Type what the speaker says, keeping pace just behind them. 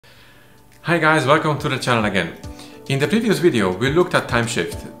Hi guys, welcome to the channel again. In the previous video, we looked at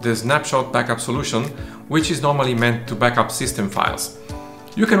Timeshift, the snapshot backup solution, which is normally meant to backup system files.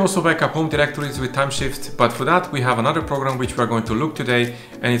 You can also backup home directories with Timeshift, but for that we have another program which we're going to look today,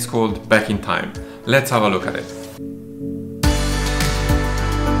 and it's called backintime. Let's have a look at it.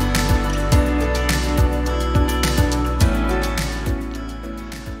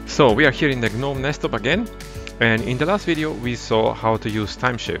 So we are here in the GNOME desktop again, and in the last video we saw how to use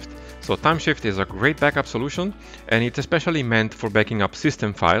Timeshift. So Timeshift is a great backup solution, and it's especially meant for backing up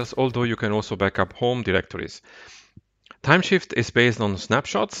system files, although you can also backup home directories. Timeshift is based on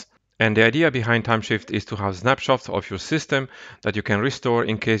snapshots, and the idea behind Timeshift is to have snapshots of your system that you can restore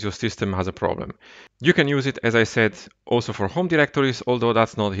in case your system has a problem. You can use it, as I said, also for home directories, although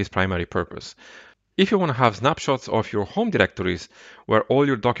that's not his primary purpose. If you want to have snapshots of your home directories where all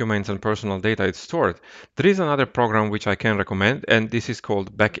your documents and personal data is stored, there is another program which I can recommend, and this is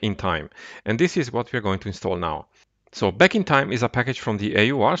called backintime. And this is what we're going to install now. So backintime is a package from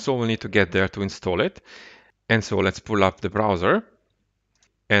the AUR, so we'll need to get there to install it. And so let's pull up the browser.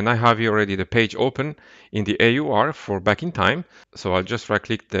 And I have here already the page open in the AUR for backintime. So I'll just right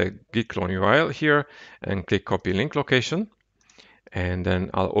click the git clone URL here and click copy link location. And then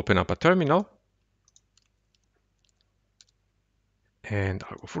I'll open up a terminal. And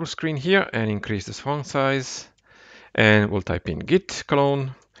I'll go full screen here and increase the font size. And we'll type in git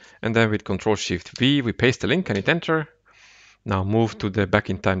clone. And then with Ctrl-Shift-V, we paste the link and hit enter. Now move to the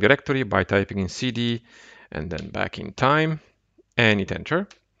backintime directory by typing in cd and then backintime and hit enter.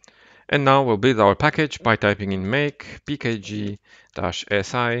 And now we'll build our package by typing in make pkg-si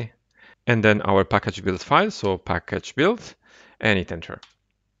and then our package build file, so package build, and hit enter.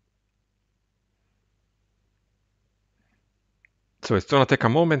 So it's going to take a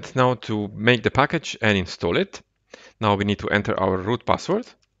moment now to make the package and install it. Now we need to enter our root password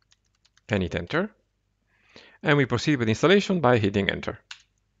and hit enter. And we proceed with installation by hitting enter.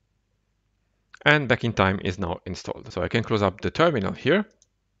 And backintime is now installed. So I can close up the terminal here.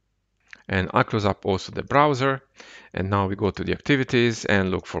 And I'll close up also the browser. And now we go to the activities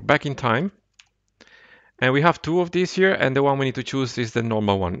and look for backintime. And we have two of these here, and the one we need to choose is the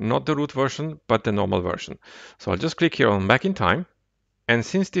normal one, not the root version, but the normal version. So I'll just click here on backintime. And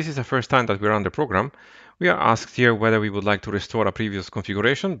since this is the first time that we run the program, we are asked here whether we would like to restore a previous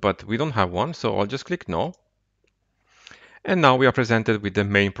configuration, but we don't have one, so I'll just click no. And now we are presented with the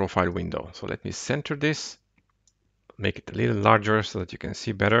main profile window. So let me center this, make it a little larger so that you can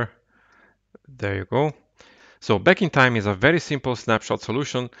see better. There you go. So backintime is a very simple snapshot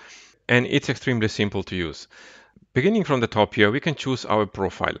solution, and it's extremely simple to use. Beginning from the top here, we can choose our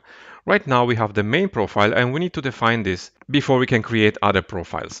profile. Right now we have the main profile, and we need to define this before we can create other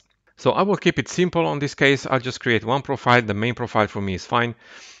profiles. So I will keep it simple on this case. I'll just create one profile. The main profile for me is fine.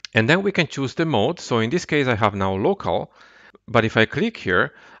 And then we can choose the mode. So in this case, I have now local. But if I click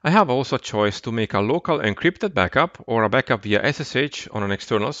here, I have also a choice to make a local encrypted backup or a backup via SSH on an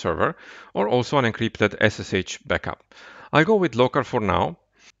external server, or also an encrypted SSH backup. I'll go with local for now.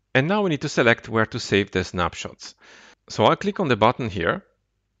 And now we need to select where to save the snapshots. So I'll click on the button here.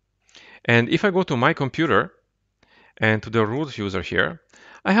 And if I go to my computer and to the root user here,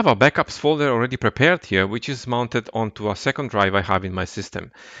 I have a backups folder already prepared here, which is mounted onto a second drive I have in my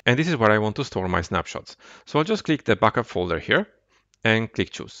system. And this is where I want to store my snapshots. So I'll just click the backup folder here and click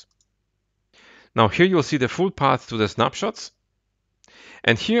choose. Now here you'll see the full path to the snapshots.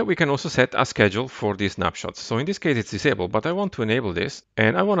 And here we can also set a schedule for these snapshots. So in this case, it's disabled, but I want to enable this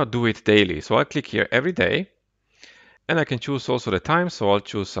and I want to do it daily. So I'll click here every day and I can choose also the time. So I'll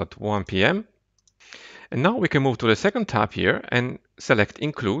choose at 1 p.m. And now we can move to the second tab here and select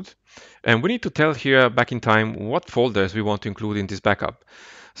include. And we need to tell here backintime what folders we want to include in this backup.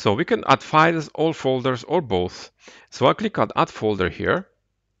 So we can add files, all folders, or both. So I'll click on add folder here.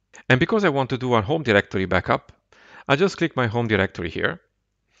 And because I want to do a home directory backup, I'll just click my home directory here.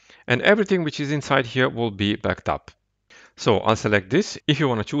 And everything which is inside here will be backed up. So I'll select this. If you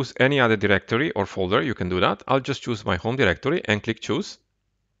want to choose any other directory or folder, you can do that. I'll just choose my home directory and click choose.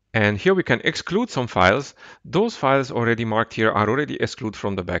 And here we can exclude some files. Those files already marked here are already excluded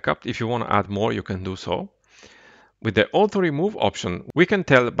from the backup. If you want to add more, you can do so. With the auto remove option, we can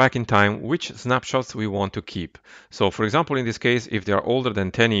tell backintime which snapshots we want to keep. So for example, in this case, if they are older than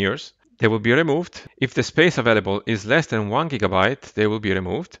 10 years, they will be removed. If the space available is less than 1 gigabyte, they will be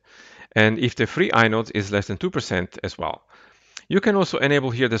removed. And if the free inodes is less than 2% as well. You can also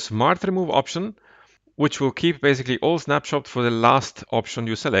enable here the smart remove option, which will keep basically all snapshots for the last option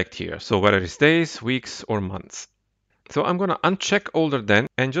you select here. So whether it's days, weeks, or months. So I'm going to uncheck older than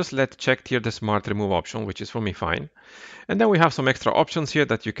and just let checked here the smart remove option, which is for me fine. And then we have some extra options here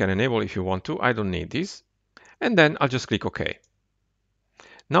that you can enable if you want to. I don't need these. And then I'll just click OK.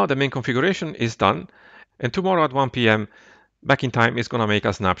 Now the main configuration is done. And tomorrow at 1 p.m. backintime is going to make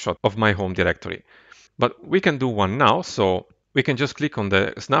a snapshot of my home directory. But we can do one now. So we can just click on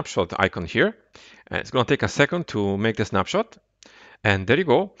the snapshot icon here. And it's going to take a second to make the snapshot. And there you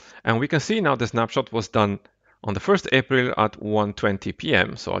go. And we can see now the snapshot was done on the 1st April at 1:20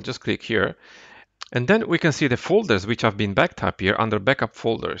 p.m. So I'll just click here. And then we can see the folders which have been backed up here under backup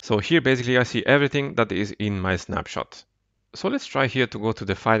folders. So here basically I see everything that is in my snapshot. So let's try here to go to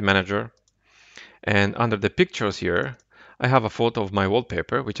the file manager. And under the pictures here, I have a photo of my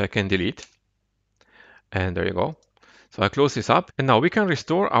wallpaper which I can delete. And there you go. So I close this up. And now we can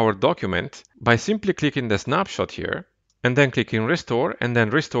restore our document by simply clicking the snapshot here and then clicking restore and then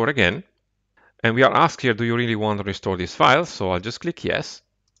restore again. And we are asked here, do you really want to restore this file? So I'll just click yes.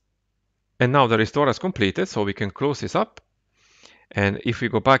 And now the restore is completed, so we can close this up. And if we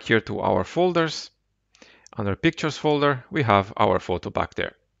go back here to our folders, under pictures folder, we have our photo back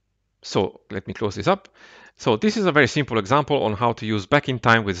there. So let me close this up. So this is a very simple example on how to use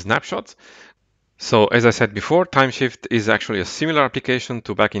backintime with snapshots. So as I said before, Timeshift is actually a similar application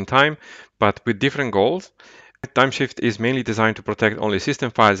to backintime, but with different goals. Timeshift is mainly designed to protect only system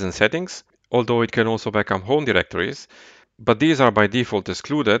files and settings, although it can also backup home directories. But these are by default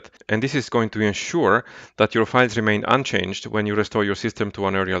excluded, and this is going to ensure that your files remain unchanged when you restore your system to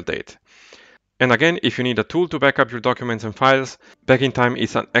an earlier date. And again, if you need a tool to backup your documents and files, backintime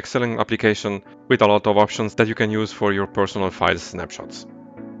is an excellent application with a lot of options that you can use for your personal files snapshots.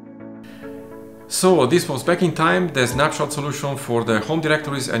 So this was backintime, the snapshot solution for the home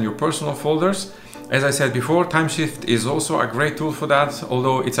directories and your personal folders. As I said before, Timeshift is also a great tool for that,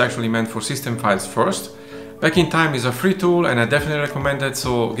 although it's actually meant for system files first. Backintime is a free tool and I definitely recommend it,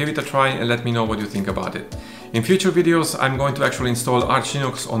 so give it a try and let me know what you think about it. In future videos, I'm going to actually install Arch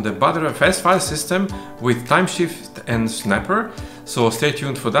Linux on the ButterFS file system with Timeshift and Snapper, so stay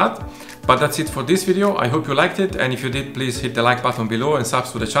tuned for that. But that's it for this video. I hope you liked it, and if you did, please hit the like button below and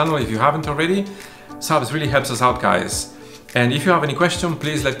subs to the channel if you haven't already. Subs really helps us out, guys. And if you have any question,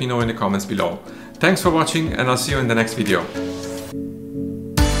 please let me know in the comments below. Thanks for watching, and I'll see you in the next video.